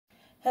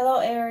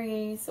Hello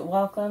Aries,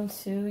 welcome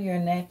to your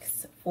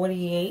next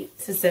 48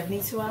 to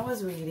 72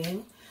 hours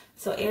reading.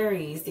 So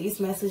Aries, these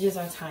messages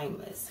are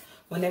timeless.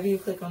 Whenever you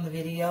click on the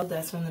video,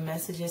 that's when the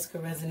messages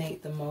could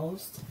resonate the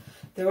most.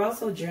 They're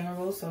also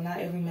general, so not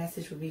every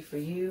message will be for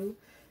you.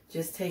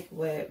 Just take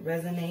what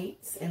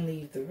resonates and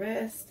leave the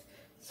rest.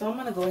 So I'm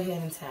going to go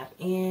ahead and tap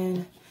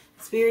in.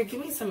 Spirit, give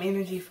me some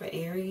energy for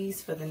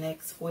Aries for the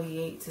next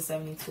 48 to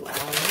 72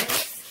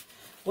 hours.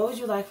 What would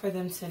you like for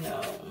them to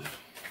know?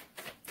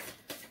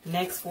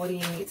 Next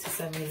 48 to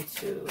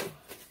 72.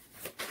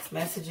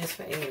 Messages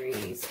for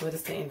Aries. What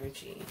is the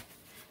energy?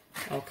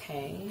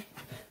 Okay.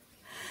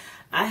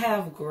 I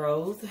have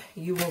growth.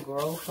 You will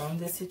grow from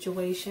this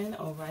situation.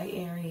 All right,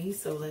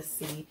 Aries. So let's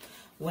see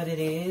what it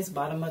is.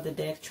 Bottom of the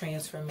deck,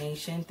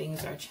 transformation.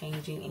 Things are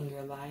changing in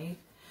your life.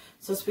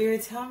 So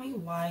Spirit, tell me,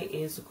 why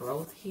is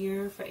growth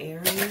here for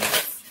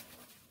Aries?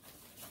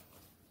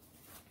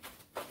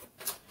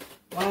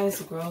 Why is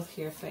growth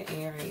here for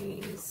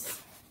Aries?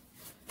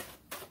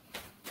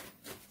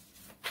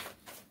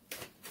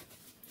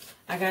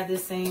 I got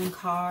this same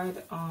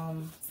card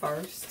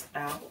first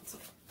out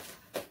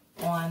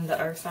on the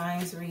Earth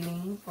Signs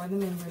reading for the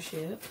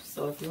membership.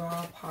 So if you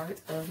are a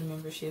part of the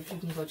membership, you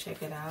can go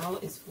check it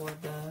out. It's for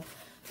the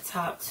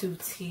top 2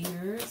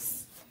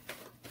 tiers.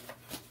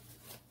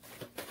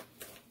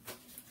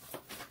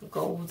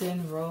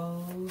 Golden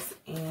Rose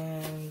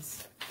and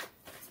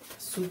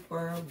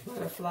Super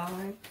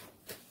Butterfly.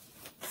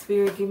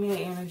 Spirit, give me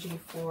an energy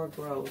for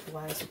growth.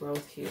 Why is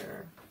growth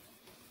here?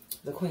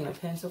 The Queen of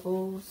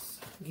Pentacles.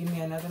 Give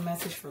me another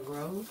message for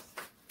growth.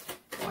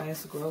 Why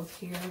is growth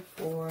here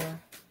for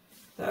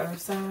the Earth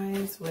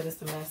Signs? What is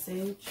the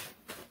message?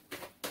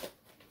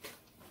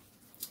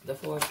 The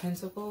Four of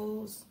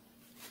Pentacles.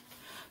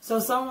 So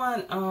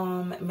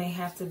someone may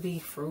have to be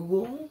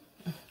frugal.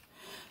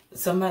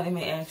 Somebody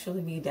may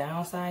actually be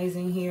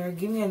downsizing here.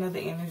 Give me another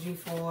energy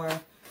for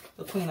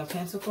the Queen of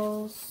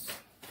Pentacles.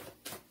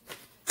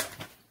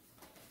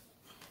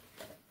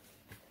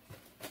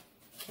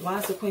 Why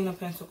is the Queen of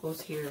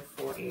Pentacles here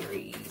for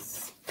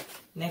Aries?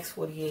 Next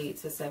 48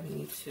 to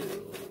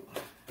 72.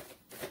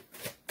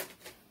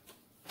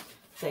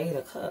 The Eight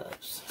of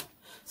Cups.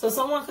 So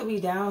someone could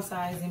be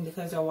downsizing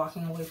because they're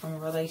walking away from a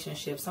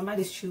relationship.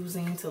 Somebody's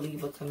choosing to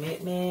leave a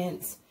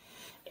commitment.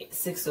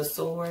 Six of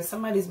Swords.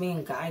 Somebody's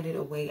being guided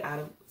away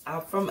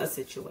out from a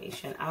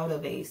situation, out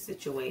of a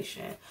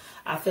situation.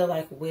 I feel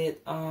like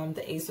with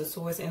the Ace of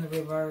Swords in the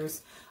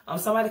reverse,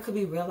 somebody could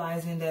be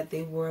realizing that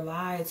they were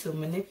lied to,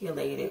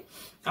 manipulated.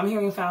 I'm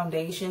hearing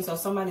foundation, so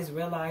somebody's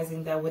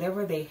realizing that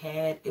whatever they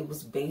had, it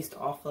was based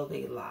off of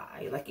a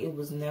lie. Like it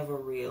was never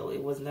real.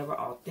 It was never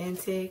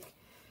authentic.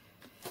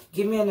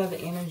 Give me another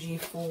energy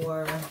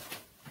for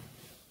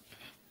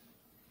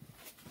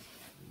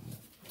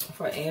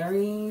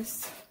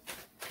Aries.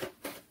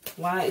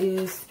 Why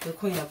is the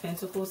Queen of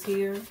Pentacles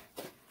here?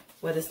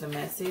 What is the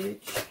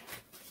message?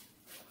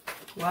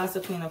 Why is the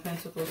Queen of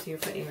Pentacles here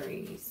for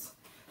Aries?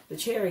 The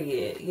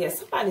Chariot. Yeah,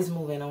 somebody's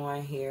moving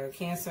on here.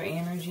 Cancer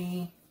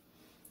energy.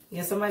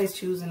 Yeah, somebody's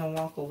choosing to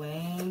walk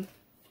away.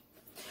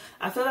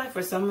 I feel like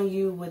for some of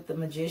you with the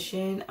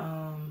Magician,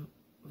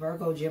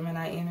 Virgo,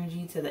 Gemini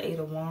energy to the Eight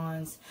of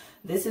Wands,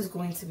 this is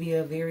going to be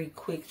a very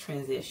quick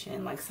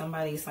transition. Like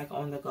somebody's like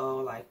on the go,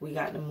 like we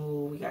got to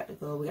move, we got to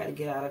go, we got to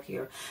get out of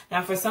here.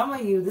 Now for some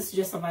of you, this is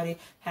just somebody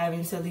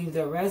having to leave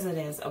their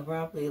residence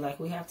abruptly. Like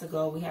we have to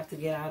go, we have to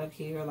get out of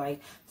here. Like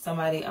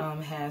somebody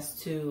has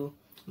to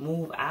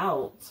move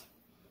out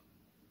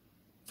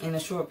in a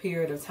short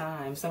period of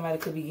time. Somebody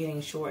could be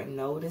getting short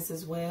notice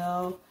as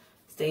well,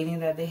 stating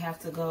that they have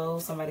to go.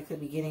 Somebody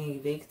could be getting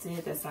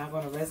evicted. That's not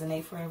going to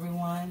resonate for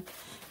everyone.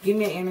 Give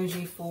me an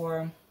energy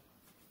for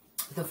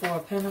the Four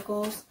of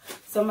Pentacles.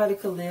 Somebody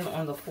could live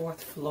on the 4th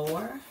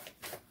floor.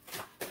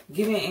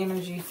 Give me an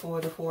energy for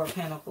the Four of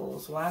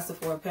Pentacles. Why is the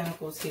Four of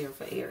Pentacles here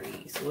for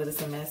Aries? What is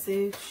the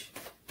message?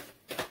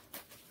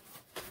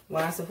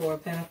 Why is the Four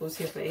of Pentacles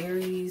here for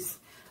Aries?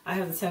 I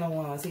have the 10 of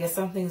Wands. Yeah,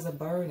 something's a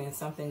burden.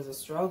 Something's a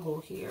struggle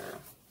here.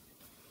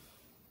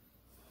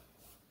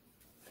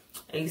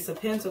 Ace of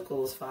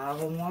Pentacles,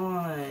 5 of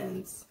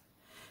Wands.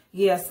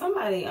 Yeah,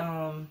 somebody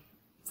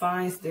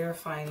finds their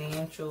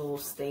financial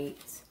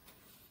state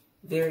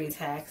very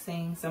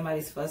taxing.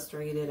 Somebody's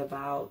frustrated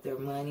about their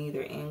money,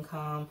 their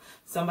income.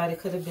 Somebody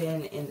could have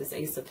been in this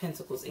Ace of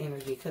Pentacles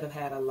energy, could have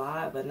had a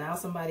lot, but now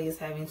somebody is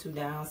having to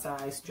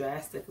downsize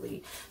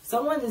drastically.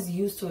 Someone is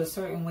used to a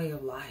certain way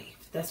of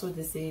life. That's what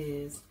this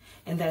is.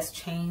 And that's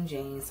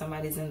changing.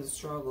 Somebody's in the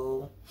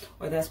struggle,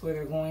 or that's where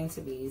they're going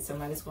to be.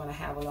 Somebody's going to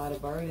have a lot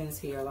of burdens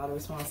here, a lot of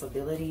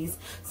responsibilities.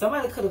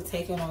 Somebody could have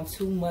taken on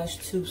too much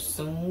too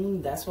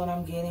soon. That's what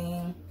I'm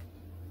getting.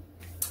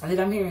 I think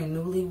I'm hearing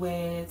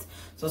newlyweds.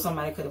 So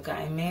somebody could have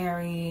gotten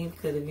married,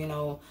 could have, you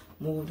know,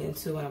 moved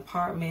into an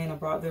apartment or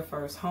brought their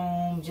first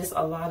home. Just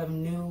a lot of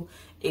new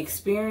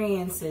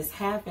experiences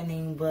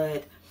happening,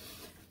 but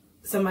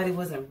somebody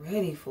wasn't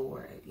ready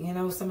for it. You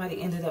know,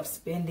 somebody ended up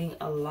spending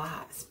a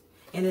lot,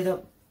 ended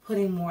up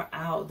putting more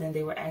out than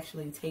they were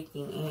actually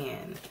taking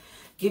in.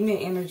 Give me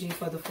an energy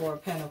for the Four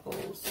of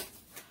Pentacles.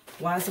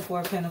 Why is the Four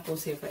of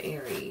Pentacles here for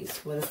Aries?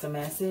 What is the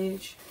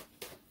message?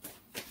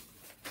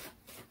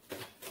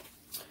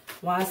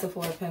 Why is the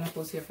Four of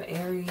Pentacles here for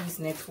Aries?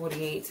 Next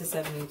 48 to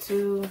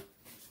 72.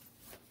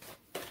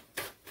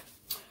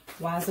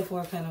 Why is the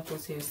Four of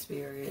Pentacles here,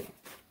 Spirit?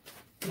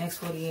 Next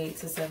 48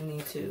 to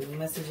 72.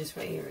 Messages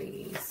for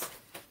Aries.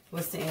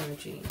 What's the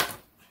energy?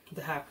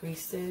 The High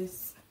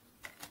Priestess.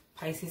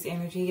 Pisces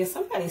energy. Yeah,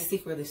 somebody's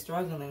secretly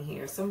struggling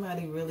here.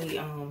 Somebody really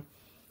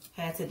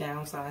had to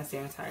downsize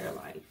their entire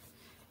life.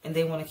 And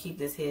they want to keep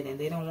this hidden.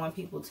 They don't want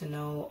people to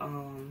know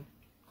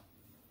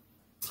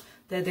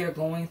that they're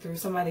going through.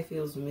 Somebody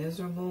feels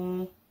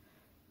miserable.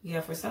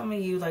 Yeah, for some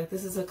of you, like,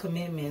 this is a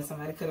commitment.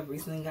 Somebody could have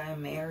recently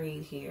gotten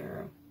married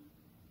here.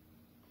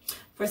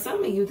 For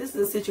some of you, this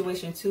is a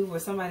situation too where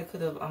somebody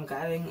could have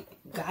gotten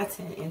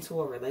into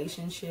a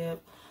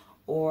relationship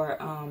or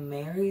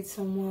married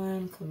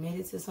someone,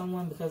 committed to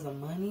someone because of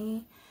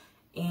money.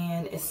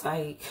 And it's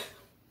like,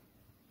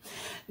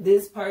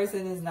 this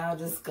person is now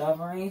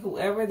discovering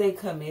whoever they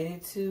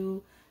committed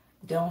to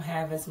don't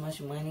have as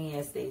much money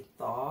as they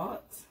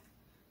thought.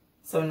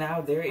 So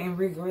now they're in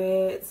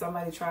regret.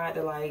 Somebody tried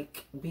to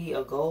like be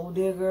a gold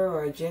digger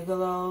or a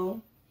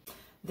gigolo.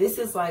 This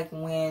is like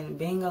when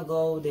being a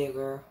gold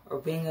digger or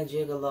being a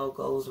gigolo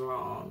goes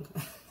wrong.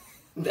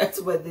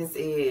 That's what this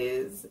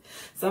is.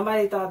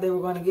 Somebody thought they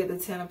were going to get the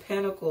 10 of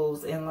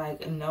Pentacles and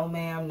like, no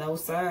ma'am, no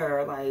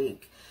sir.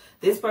 Like,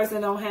 this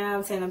person don't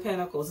have 10 of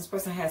Pentacles. This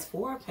person has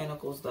 4 of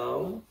Pentacles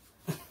though.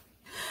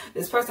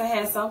 This person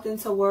has something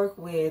to work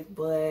with,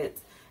 but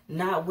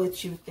not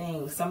what you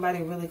think.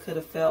 Somebody really could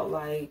have felt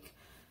like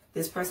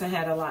this person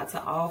had a lot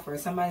to offer.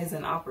 Somebody's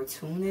an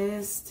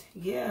opportunist.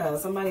 Yeah,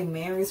 somebody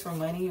marries for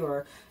money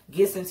or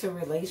gets into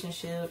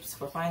relationships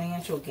for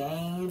financial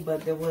gain,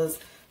 but there was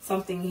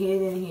something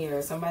hidden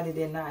here. Somebody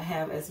did not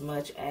have as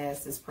much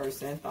as this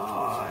person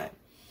thought.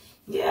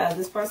 Yeah,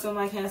 this person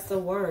like has to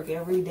work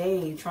every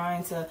day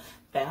trying to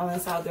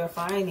balance out their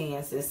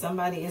finances.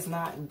 Somebody is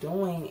not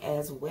doing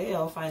as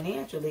well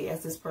financially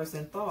as this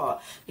person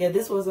thought. Yeah,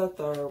 this was a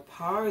third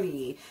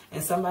party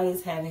and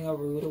somebody's having a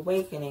rude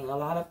awakening. A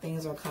lot of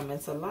things are coming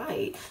to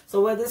light.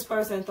 So where this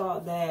person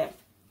thought that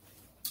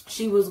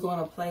she was going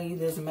to play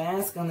this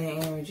masculine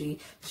energy,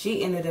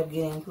 she ended up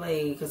getting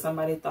played because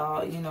somebody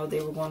thought, you know,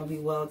 they were going to be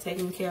well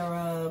taken care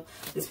of.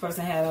 This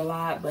person had a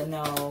lot, but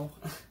no,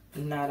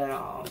 not at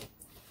all.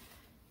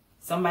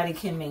 Somebody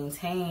can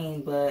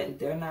maintain, but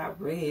they're not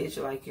rich.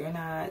 Like, you're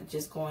not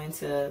just going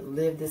to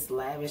live this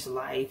lavish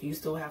life. You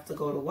still have to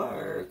go to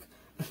work.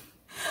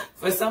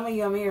 For some of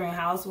you, I'm hearing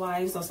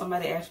housewives. So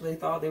somebody actually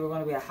thought they were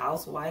going to be a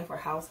housewife or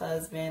house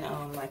husband.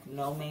 Like,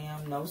 no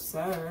ma'am, no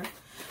sir.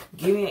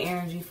 Give me an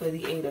energy for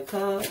the 8 of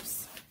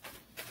Cups.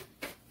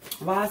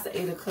 Why is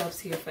the 8 of Cups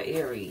here for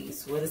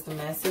Aries? What is the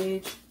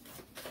message?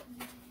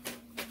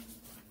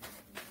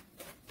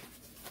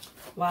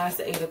 Why is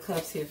the 8 of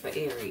Cups here for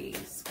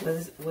Aries?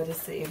 What is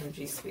the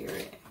energy,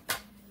 Spirit?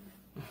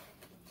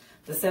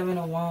 The 7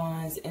 of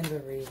Wands in the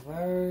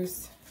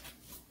reverse.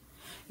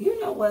 You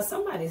know what?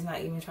 Somebody's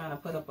not even trying to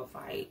put up a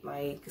fight.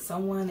 Like,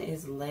 someone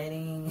is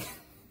letting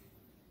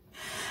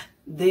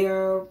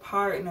their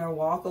partner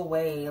walk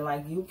away.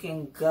 Like, you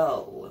can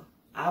go.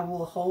 I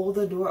will hold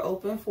the door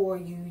open for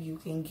you. You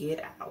can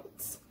get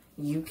out.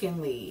 You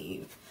can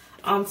leave.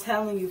 I'm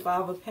telling you,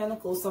 5 of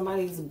Pentacles,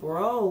 somebody's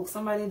broke.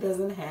 Somebody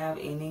doesn't have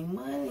any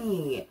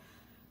money.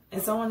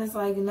 And someone is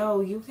like,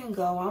 no, you can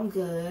go. I'm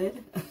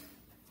good.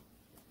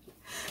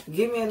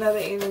 Give me another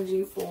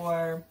energy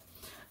for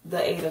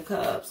the 8 of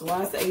Cups.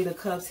 Why is the 8 of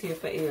Cups here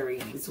for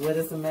Aries? What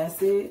is the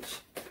message?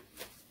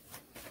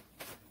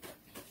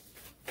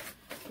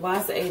 Why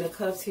is the 8 of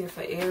Cups here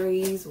for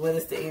Aries? What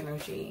is the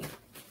energy?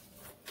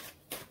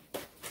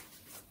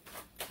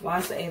 Why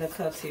is the 8 of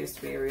Cups here,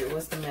 Spirit?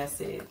 What's the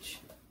message?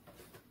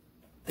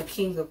 The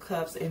King of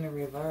Cups in the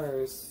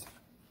reverse.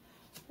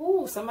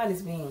 Ooh,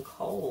 somebody's being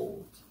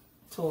cold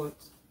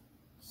towards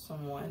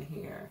someone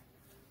here.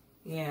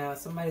 Yeah,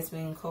 somebody's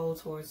being cold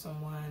towards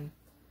someone.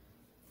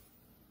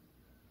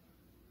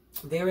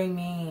 Very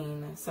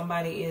mean.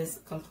 Somebody is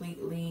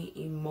completely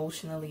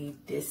emotionally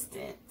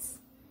distant.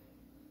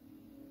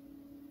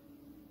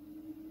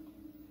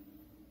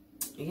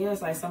 Yeah,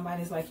 it's like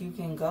somebody's like, you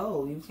can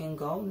go. You can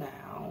go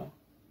now.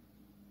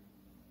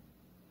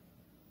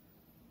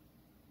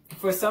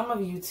 For some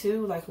of you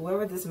too, like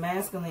whoever this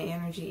masculine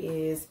energy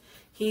is,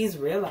 he's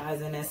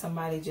realizing that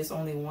somebody just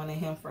only wanted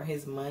him for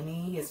his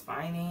money, his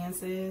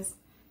finances.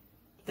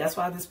 That's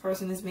why this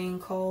person is being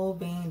cold,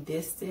 being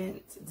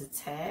distant,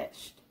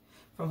 detached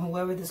from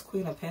whoever this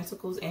Queen of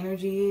Pentacles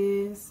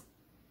energy is.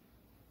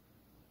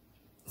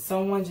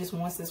 Someone just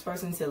wants this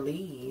person to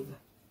leave.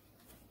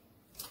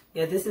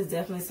 Yeah, this is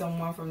definitely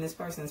someone from this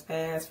person's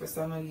past. For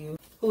some of you,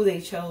 who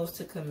they chose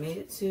to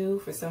commit to.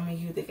 For some of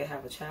you, they could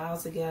have a child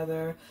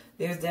together.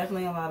 There's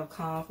definitely a lot of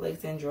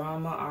conflict and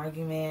drama,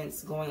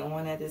 arguments going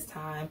on at this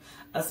time,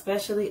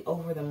 especially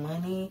over the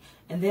money.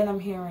 And then I'm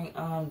hearing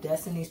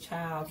Destiny's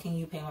Child, can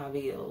you pay my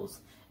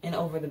bills? And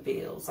over the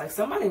bills. Like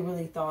somebody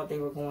really thought they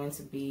were going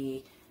to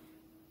be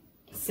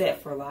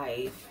set for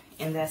life.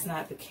 and that's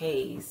not the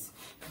case.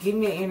 Give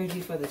me an energy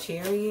for the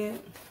Chariot.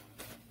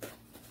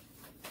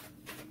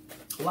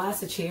 Why is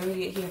the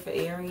Chariot here for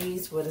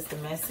Aries? What is the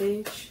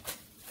message?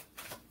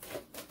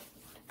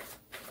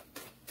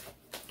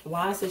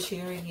 Why is the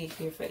Chariot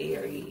here for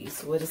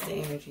Aries? What is the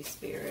energy,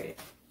 Spirit?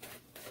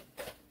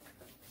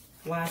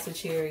 Why is the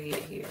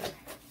Chariot here?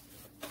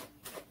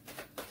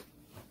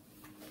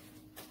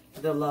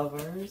 The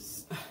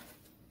Lovers.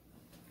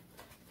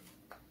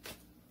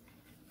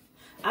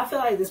 I feel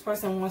like this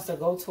person wants to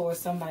go towards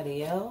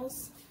somebody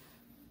else.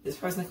 This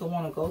person could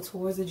want to go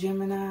towards a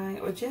Gemini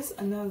or just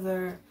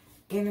another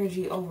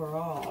energy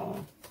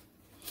overall.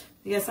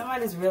 Yeah,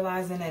 somebody's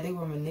realizing that they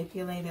were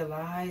manipulated,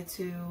 lied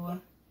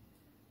to.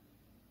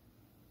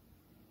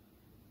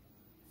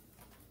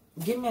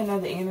 Give me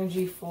another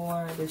energy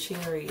for the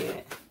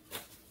Chariot.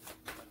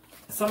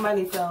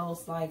 Somebody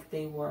feels like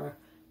they were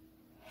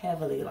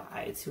heavily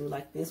lied to.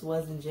 Like this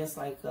wasn't just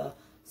like a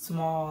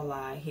small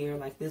lie here.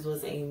 Like this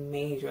was a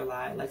major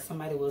lie. Like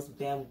somebody was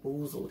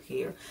bamboozled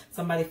here.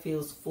 Somebody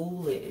feels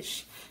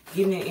foolish.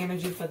 Give me an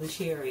energy for the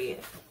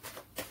Chariot.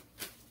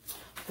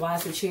 Why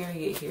is the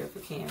Chariot here for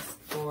Cancer?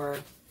 For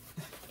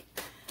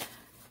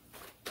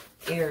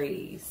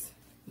Aries?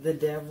 The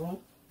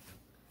Devil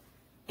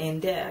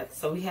and Death.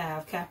 So we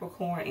have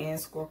Capricorn and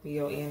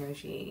Scorpio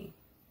energy.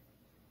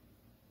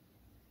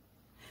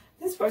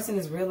 This person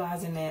is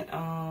realizing that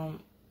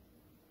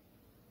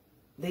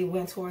they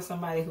went towards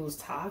somebody who's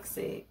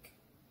toxic.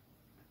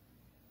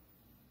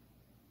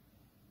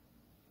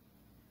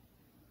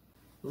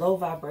 Low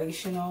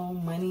vibrational,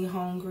 money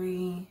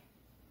hungry.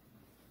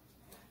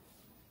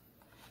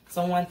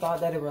 Someone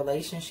thought that a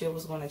relationship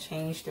was going to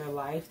change their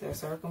life, their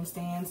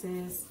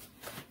circumstances.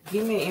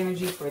 Give me an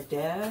energy for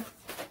Death.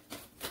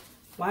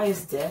 Why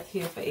is Death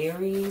here for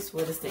Aries?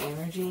 What is the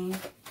energy?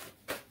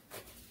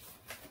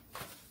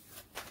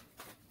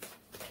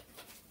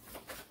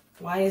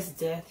 Why is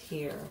Death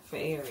here for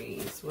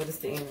Aries? What is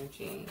the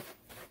energy?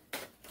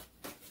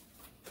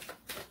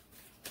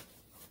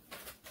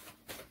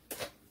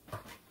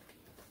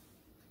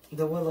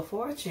 The Wheel of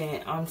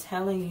Fortune. I'm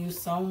telling you,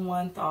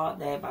 someone thought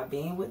that by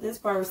being with this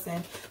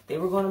person, they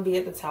were going to be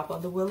at the top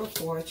of the Wheel of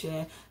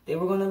Fortune. They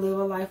were going to live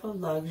a life of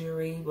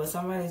luxury. But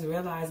somebody's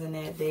realizing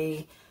that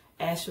they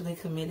actually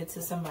committed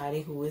to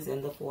somebody who is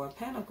in the Four of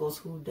Pentacles,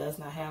 who does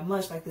not have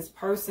much. Like this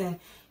person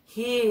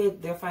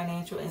hid their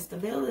financial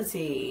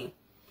instability.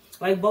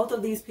 Like both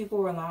of these people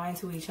were lying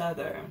to each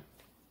other.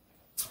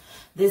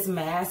 This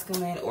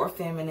masculine or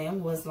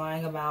feminine was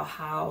lying about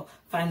how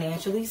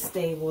financially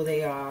stable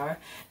they are.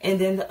 And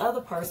then the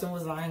other person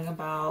was lying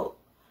about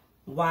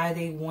why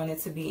they wanted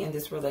to be in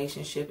this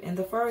relationship in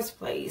the first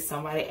place.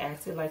 Somebody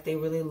acted like they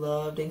really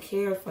loved and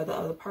cared for the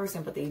other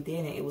person, but they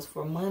didn't. It was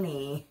for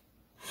money.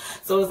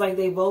 So it's like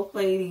they both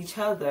played each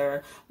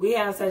other. We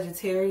have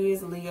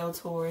Sagittarius, Leo,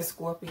 Taurus,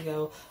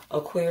 Scorpio,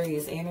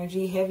 Aquarius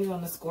energy. Heavy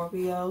on the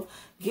Scorpio.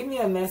 Give me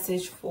a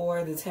message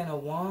for the Ten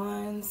of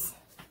Wands.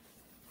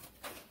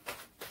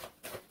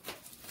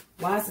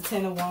 Why is the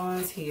Ten of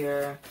Wands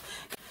here?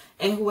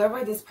 And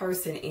whoever this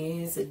person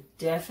is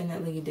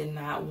definitely did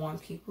not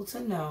want people to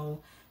know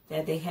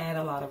that they had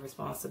a lot of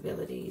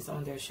responsibilities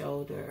on their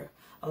shoulder.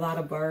 A lot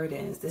of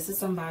burdens. This is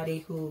somebody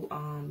who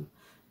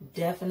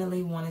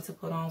definitely wanted to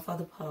put on for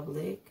the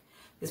public.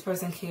 This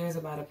person cares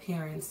about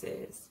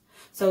appearances.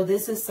 So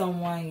this is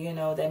someone, you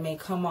know, that may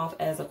come off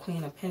as a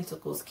Queen of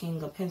Pentacles,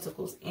 King of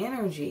Pentacles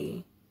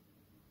energy.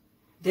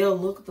 They'll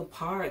look the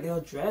part.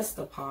 They'll dress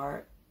the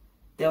part.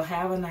 They'll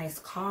have a nice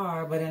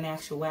car, but in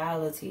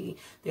actuality,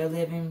 they're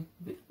living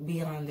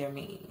beyond their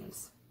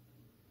means.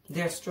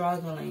 They're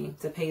struggling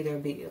to pay their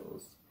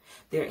bills.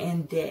 They're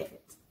in debt.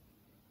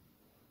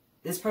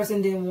 This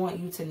person didn't want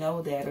you to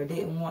know that, or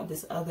didn't want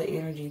this other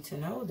energy to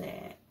know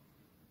that.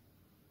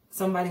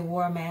 Somebody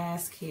wore a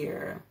mask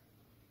here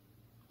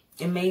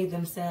and made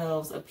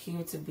themselves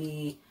appear to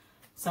be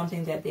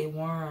something that they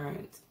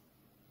weren't.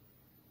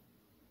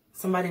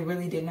 Somebody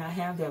really did not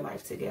have their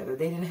life together.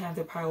 They didn't have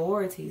their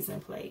priorities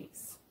in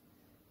place.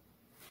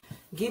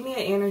 Give me an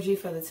energy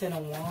for the Ten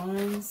of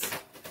Wands.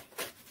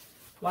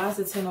 Why is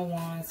the Ten of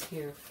Wands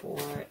here for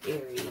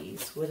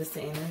Aries? What is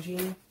the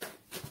energy?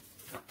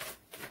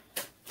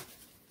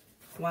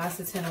 Why is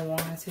the Ten of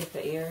Wands here for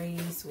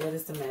Aries? What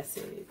is the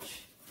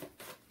message?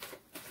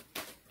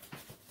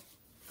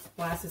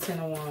 Why is the Ten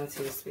of Wands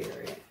here,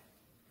 Spirit?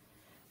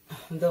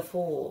 The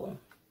Fool.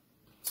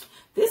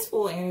 This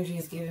Fool energy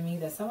is giving me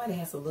that somebody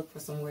has to look for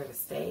somewhere to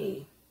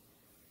stay.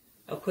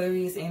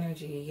 Aquarius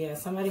energy. Yeah,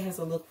 somebody has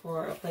to look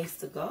for a place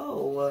to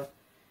go.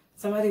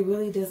 Somebody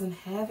really doesn't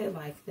have it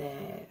like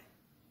that.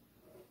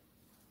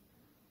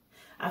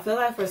 I feel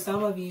like for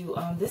some of you,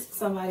 this is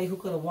somebody who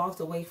could have walked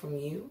away from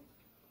you,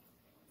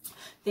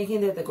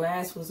 thinking that the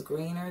grass was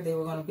greener. They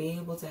were going to be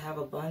able to have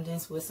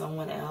abundance with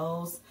someone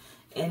else.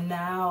 And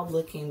now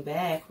looking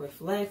back,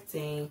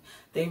 reflecting,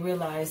 they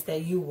realized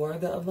that you were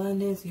the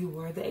abundance. You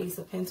were the Ace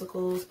of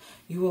Pentacles.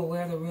 You were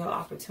where the real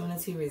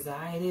opportunity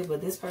resided.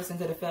 But this person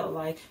could have felt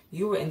like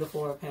you were in the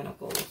Four of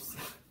Pentacles.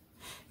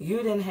 You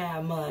didn't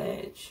have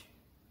much.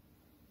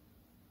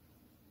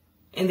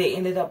 And they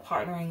ended up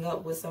partnering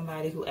up with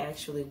somebody who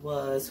actually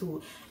was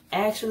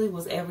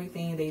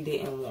everything they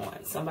didn't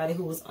want. Somebody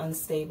who was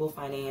unstable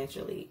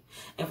financially.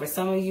 And for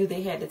some of you,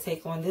 they had to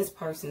take on this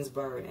person's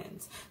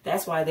burdens.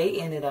 That's why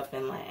they ended up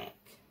in lack.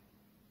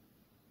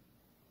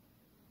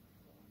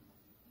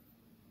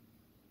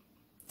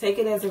 Take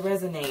it as it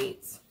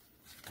resonates.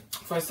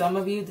 For some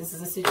of you, this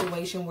is a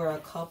situation where a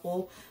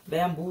couple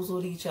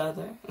bamboozled each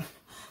other.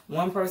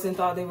 One person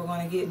thought they were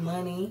going to get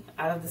money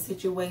out of the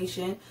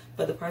situation,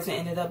 but the person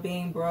ended up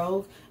being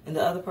broke. And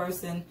the other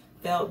person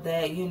felt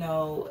that, you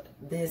know,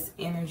 this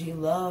energy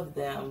loved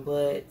them.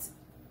 But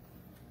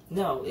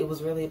no, it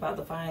was really about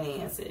the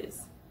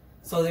finances.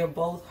 So they're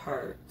both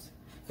hurt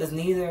because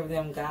neither of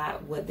them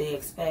got what they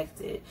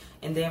expected.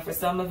 And then for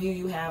some of you,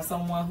 you have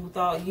someone who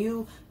thought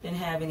you didn't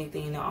have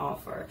anything to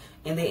offer.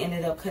 And they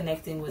ended up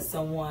connecting with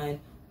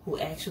someone who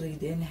actually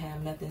didn't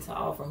have nothing to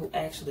offer, who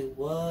actually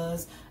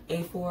was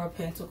a Four of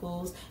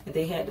Pentacles, and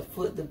they had to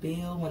foot the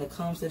bill when it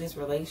comes to this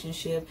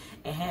relationship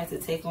and had to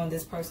take on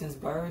this person's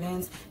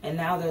burdens. And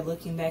now they're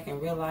looking back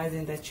and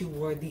realizing that you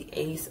were the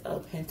Ace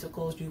of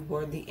Pentacles, you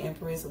were the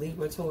Empress,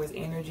 Libra, Taurus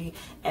energy.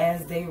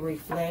 As they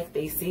reflect,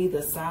 they see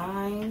the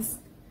signs,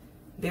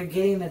 they're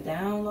getting the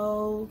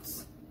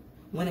downloads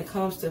when it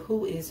comes to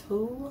who is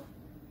who.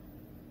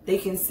 They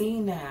can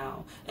see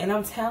now. And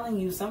I'm telling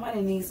you,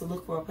 somebody needs to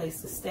look for a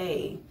place to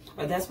stay.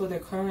 Or that's what they're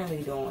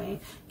currently doing.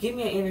 Give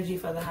me an energy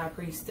for the High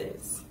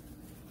Priestess.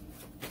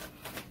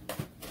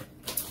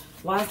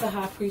 Why is the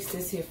High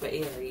Priestess here for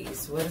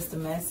Aries? What is the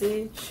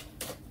message?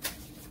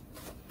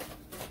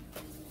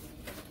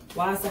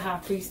 Why is the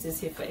High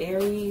Priestess here for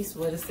Aries?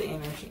 What is the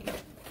energy?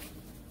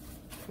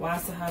 Why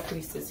is the High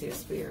Priestess here,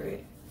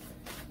 Spirit?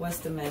 What's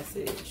the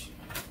message?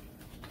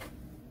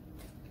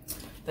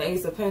 The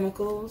Ace of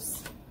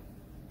Pentacles.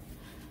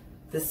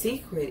 The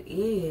secret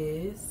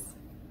is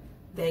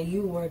that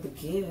you were the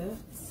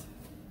gift.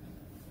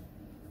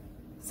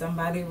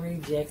 Somebody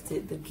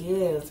rejected the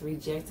gift,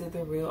 rejected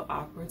the real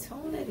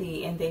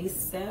opportunity, and they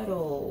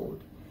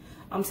settled.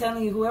 I'm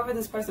telling you, whoever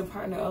this person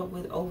partnered up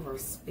with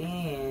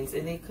overspends,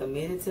 and they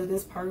committed to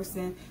this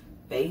person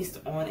based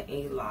on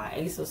a lie.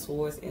 Ace of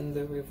Swords in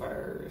the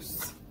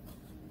reverse.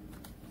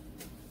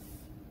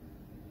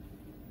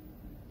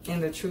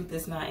 And the truth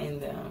is not in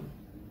them.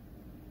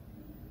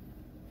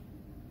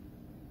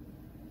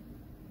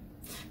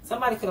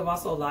 Somebody could have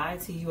also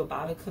lied to you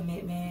about a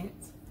commitment.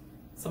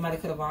 Somebody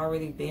could have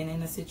already been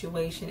in a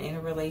situation, in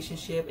a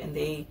relationship, and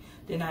they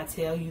did not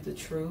tell you the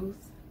truth.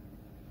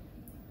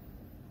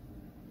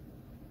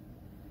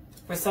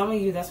 For some of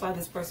you, that's why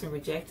this person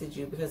rejected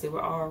you, because they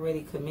were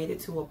already committed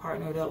to or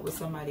partnered up with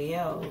somebody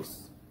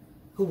else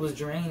who was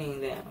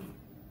draining them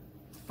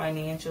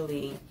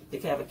financially. They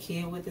could have a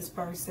kid with this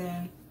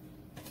person.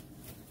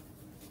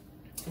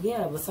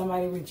 Yeah, but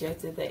somebody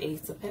rejected the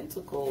Ace of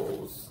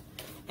Pentacles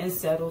and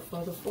settled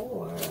for the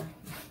Four.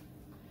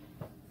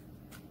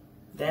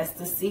 That's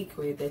the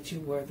secret, that you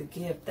were the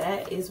gift.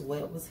 That is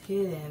what was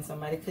hidden.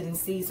 Somebody couldn't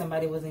see.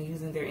 Somebody wasn't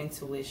using their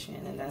intuition.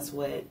 And that's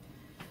what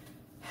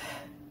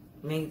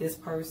made this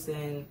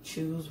person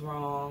choose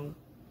wrong,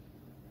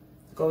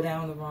 go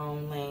down the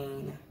wrong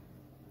lane.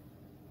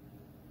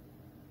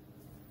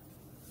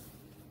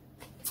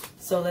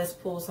 So let's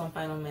pull some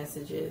final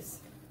messages.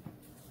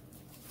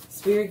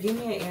 Spirit, give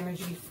me an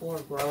energy for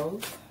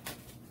growth.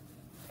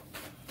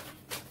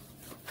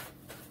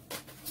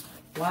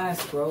 Why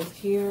is growth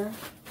here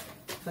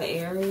for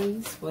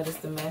Aries? What is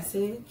the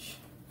message?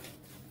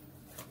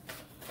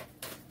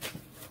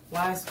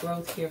 Why is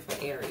growth here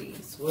for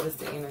Aries? What is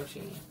the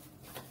energy?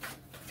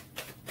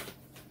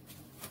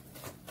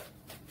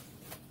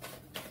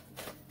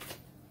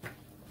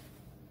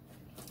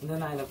 The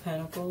Knight of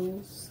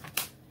Pentacles.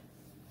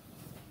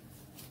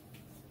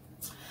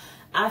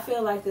 I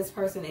feel like this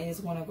person is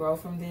going to grow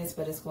from this,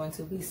 but it's going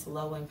to be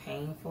slow and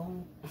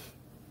painful.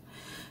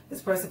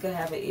 This person could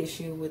have an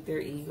issue with their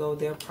ego,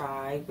 their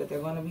pride, but they're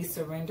going to be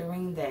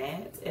surrendering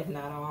that, if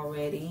not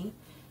already.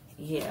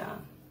 Yeah.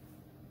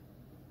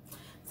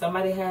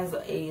 Somebody has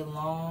a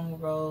long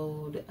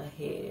road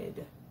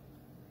ahead.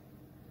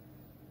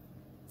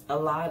 A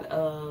lot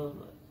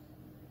of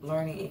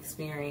learning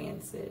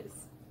experiences.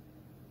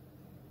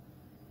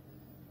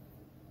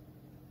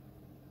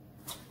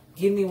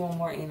 Give me one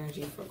more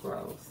energy for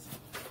growth.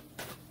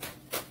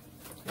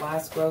 Why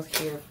is growth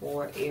here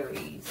for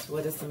Aries?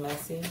 What is the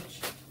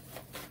message?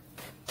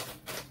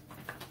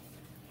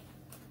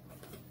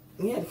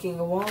 Yeah, the King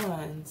of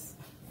Wands.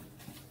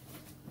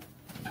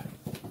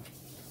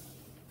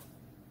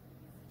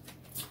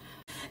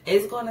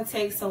 It's going to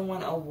take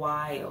someone a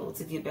while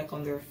to get back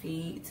on their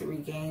feet, to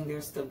regain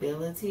their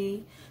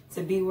stability,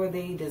 to be where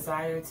they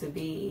desire to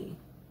be.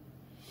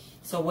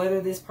 So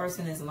whether this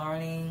person is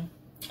learning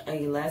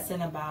a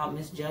lesson about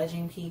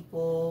misjudging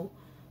people,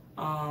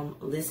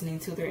 listening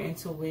to their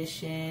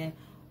intuition,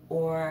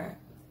 or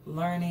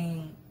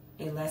learning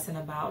a lesson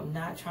about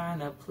not trying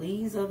to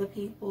please other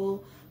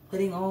people,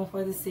 putting on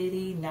for the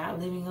city, not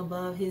living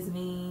above his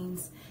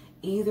means.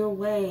 Either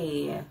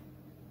way,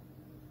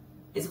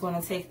 It's going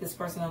to take this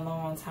person a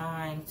long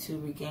time to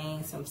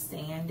regain some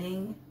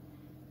standing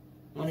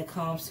when it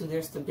comes to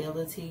their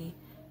stability.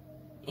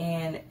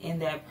 And in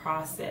that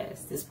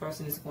process, this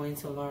person is going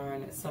to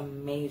learn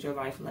some major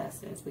life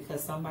lessons,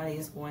 because somebody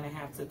is going to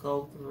have to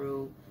go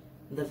through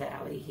the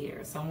valley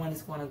here. Someone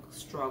is going to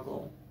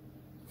struggle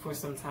for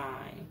some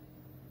time,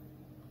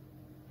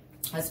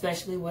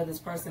 especially where this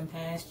person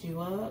passed you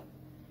up.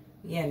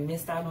 Yeah,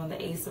 missed out on the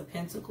Ace of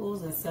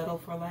Pentacles and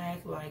settled for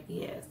lack. Like,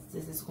 yes,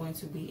 this is going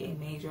to be a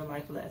major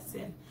life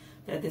lesson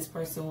that this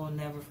person will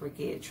never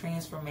forget.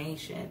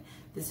 Transformation.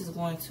 This is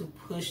going to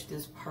push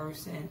this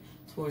person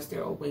towards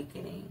their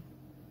awakening.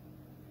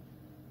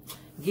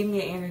 Give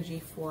me your energy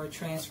for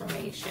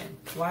transformation.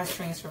 Why is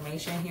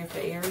transformation here for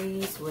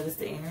Aries? What is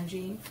the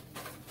energy?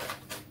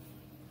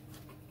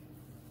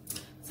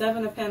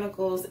 Seven of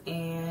Pentacles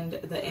and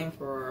the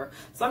Emperor.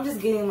 So I'm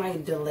just getting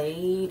like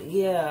delayed.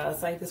 Yeah,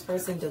 it's like this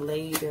person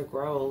delayed their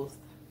growth.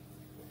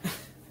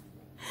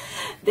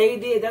 They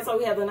did. That's why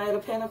we have the Knight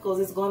of Pentacles.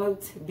 It's going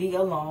to be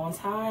a long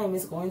time.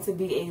 It's going to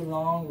be a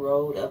long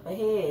road up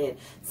ahead.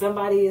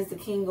 Somebody is the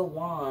King of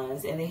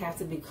Wands and they have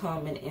to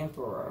become an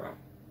Emperor.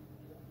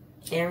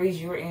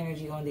 Aries, your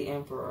energy on the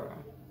Emperor.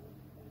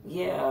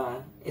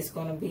 Yeah, it's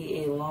going to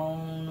be a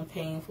long,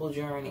 painful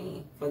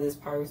journey for this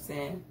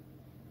person.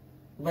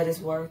 But it's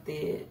worth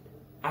it.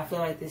 I feel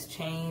like this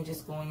change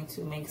is going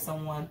to make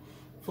someone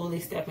fully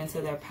step into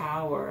their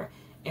power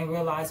and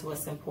realize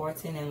what's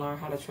important and learn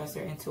how to trust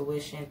their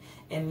intuition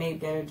and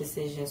make better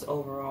decisions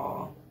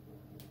overall.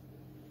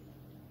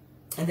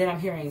 And then I'm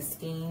hearing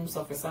scheme.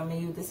 So for some of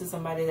you, this is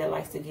somebody that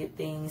likes to get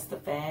things the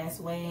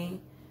fast way.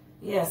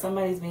 Yeah,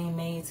 somebody's being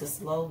made to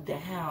slow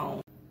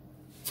down.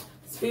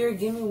 Spirit,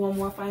 give me one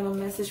more final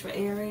message for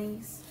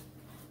Aries.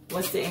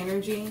 What's the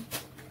energy?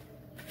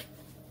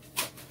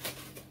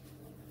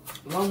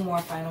 One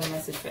more final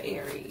message for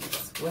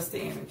Aries. What's the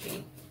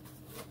energy?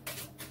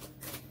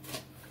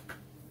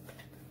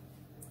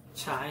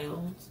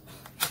 Child.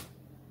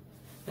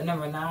 The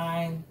number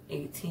 9,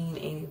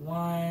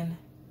 1881.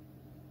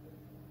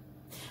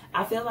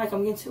 I feel like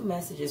I'm getting two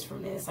messages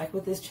from this. Like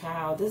with this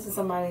child, this is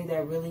somebody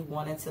that really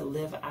wanted to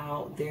live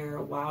out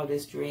their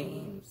wildest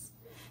dreams.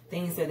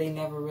 Things that they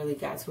never really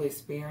got to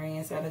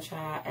experience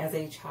as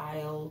a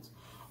child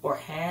or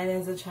had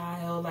as a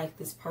child. Like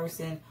this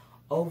person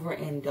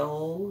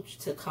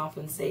overindulged to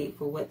compensate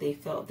for what they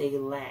felt they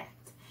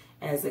lacked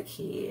as a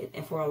kid.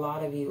 And for a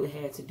lot of you, it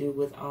had to do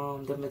with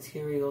the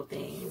material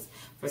things.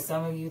 For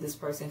some of you, this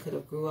person could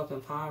have grew up in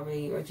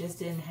poverty or just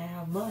didn't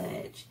have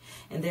much.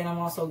 And then I'm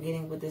also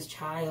getting with this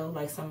child,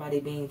 like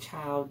somebody being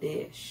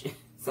childish.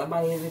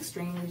 Somebody is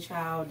extremely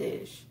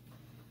childish.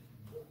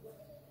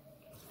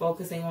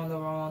 Focusing on the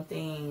wrong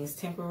things,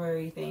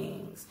 temporary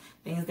things,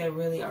 things that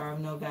really are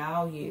of no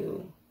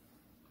value.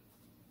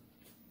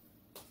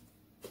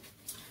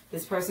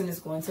 This person is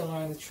going to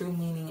learn the true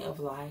meaning of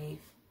life.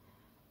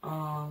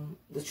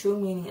 The true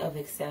meaning of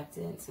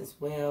acceptance as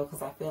well.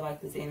 Because I feel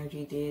like this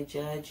energy did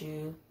judge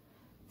you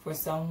for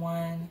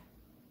someone.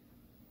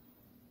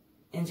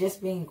 And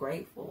just being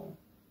grateful.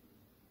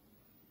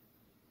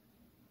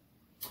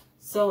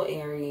 So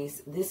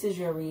Aries, this is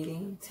your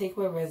reading. Take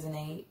what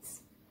resonates.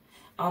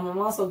 I'm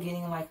also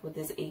getting like with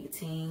this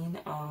 18,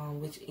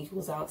 which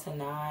equals out to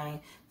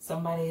 9.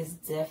 Somebody is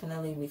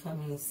definitely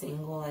becoming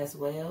single as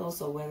well.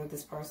 So whether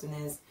this person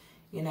is,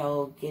 you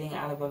know, getting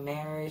out of a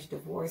marriage,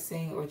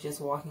 divorcing, or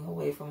just walking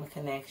away from a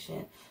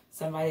connection,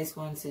 somebody's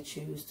going to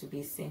choose to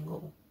be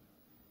single.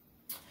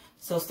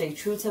 So stay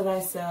true to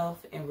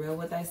thyself and real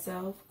with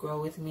thyself.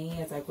 Grow with me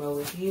as I grow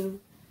with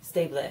you.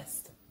 Stay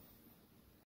blessed.